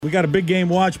We got a big game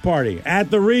watch party at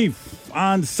the Reef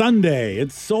on Sunday.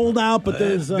 It's sold out, but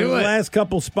there's the last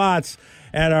couple spots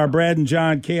at our Brad and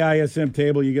John KISM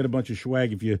table. You get a bunch of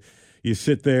swag if you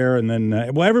sit there, and then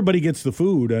everybody gets the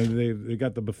food. They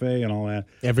got the buffet and all that.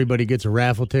 Everybody gets a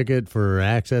raffle ticket for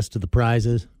access to the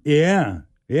prizes. Yeah.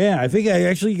 I think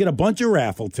you get a bunch of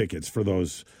raffle tickets for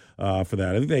those. For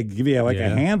that, I think they give you a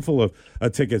handful of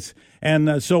tickets,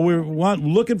 and so we're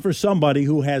looking for somebody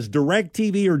who has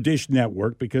DirecTV or Dish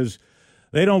Network because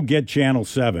they don't get Channel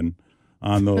 7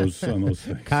 on those things.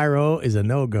 Cairo is a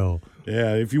no-go.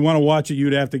 Yeah, if you want to watch it,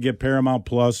 you'd have to get Paramount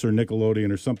Plus or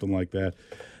Nickelodeon or something like that.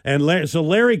 And so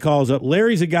Larry calls up.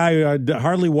 Larry's a guy who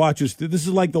hardly watches. This is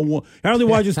like hardly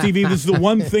watches TV. This is the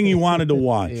one thing he wanted to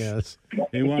watch. Yes,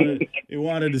 he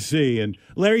wanted to see. And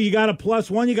Larry, you got a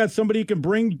 +1. You got somebody you can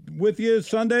bring with you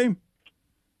Sunday?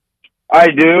 I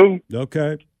do.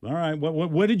 Okay, all right.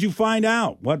 What did you find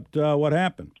out? What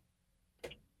happened?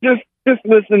 Just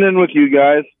listening with you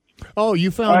guys. Oh,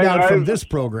 you found out from this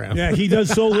program? Yeah, he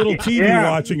does so little TV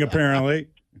watching apparently.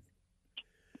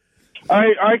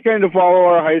 I kind of follow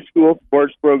our high school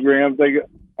sports programs.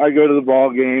 I go to the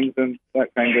ball games and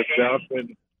that kind of stuff.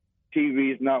 And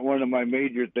TV is not one of my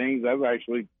major things. I've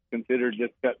actually considered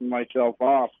just cutting myself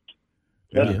off.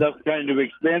 That stuff's kind of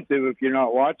expensive if you're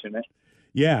not watching it.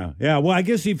 Yeah. Well, I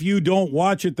guess if you don't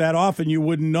watch it that often, you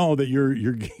wouldn't know that you're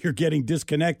getting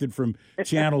disconnected from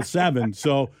Channel 7.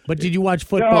 So, but did you watch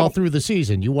football through the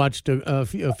season? You watched a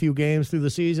few games through the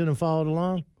season and followed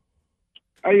along?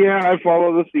 I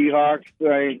follow the Seahawks.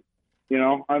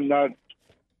 I'm not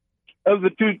of the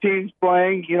two teams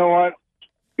playing. You know what?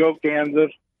 Go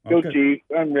Kansas. Go Chiefs.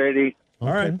 I'm ready.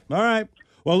 Okay. All right.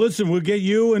 Well, listen, we'll get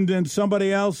you and then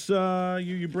somebody else.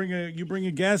 You bring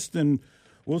a guest, and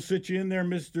we'll sit you in there,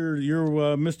 Mr.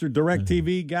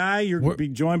 DirecTV guy. You'll be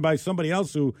joined by somebody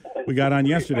else who we got on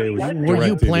yesterday. Were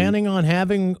you planning on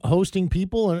hosting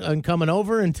people and coming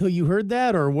over until you heard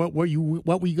that, or what were you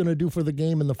going to do for the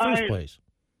game in the first place?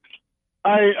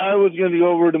 I was going to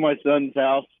go over to my son's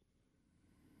house.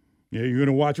 Yeah, you're going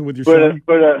to watch it with your son?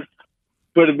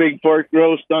 Put a big pork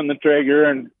roast on the Traeger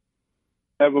and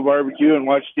have a barbecue and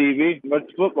watch TV. Watch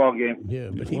the football game. Yeah,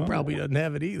 but he probably doesn't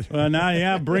have it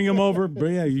either. Bring him over.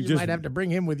 You just might have to bring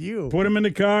him with you. Put him in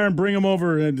the car and bring him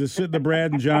over and just sit at the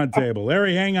Brad and John table.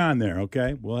 Larry, hang on there,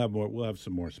 okay? We'll have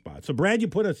some more spots. So, Brad, you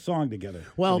put a song together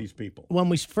for these people. When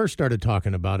we first started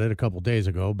talking about it a couple days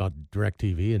ago about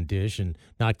DirecTV and Dish and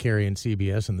not carrying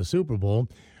CBS in the Super Bowl,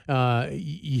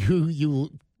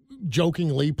 you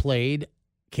jokingly played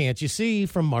 "Can't You See"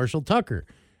 from Marshall Tucker,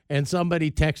 and somebody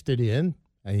texted in.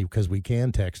 Because we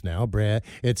can text now, Brad.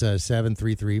 It's a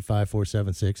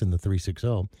 733-5476 and the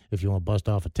 360 if you want to bust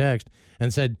off a text,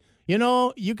 and said,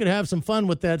 you could have some fun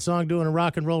with that song doing a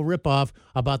rock and roll ripoff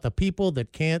about the people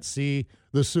that can't see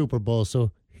the Super Bowl.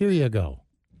 So here you go.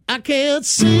 I can't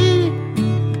see,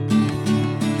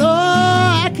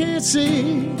 I can't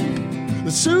see the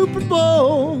Super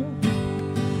Bowl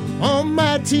on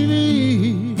my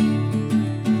TV,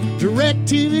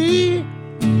 DirecTV.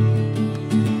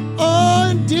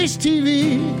 On Dish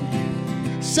TV,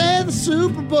 say the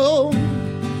Super Bowl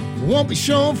won't be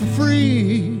shown for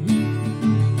free.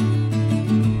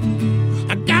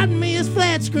 I got me a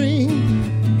flat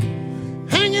screen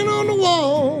hanging on the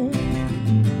wall.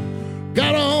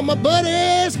 Got all my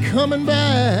buddies coming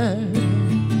by.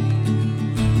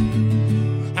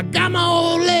 I got my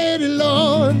old lady,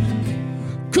 Lord,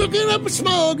 cooking up a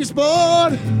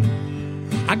smorgasbord.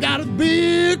 I got a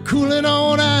beer cooling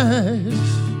on ice.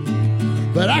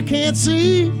 But I can't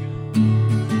see,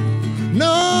 no,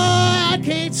 I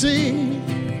can't see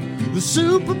the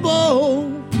Super Bowl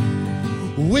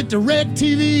with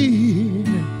DirecTV.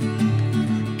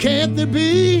 Can't there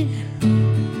be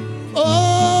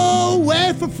a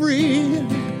way for free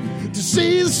to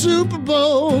see the Super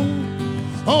Bowl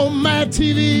on my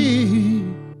TV?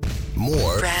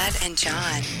 More Brad and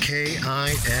John.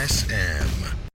 KISM.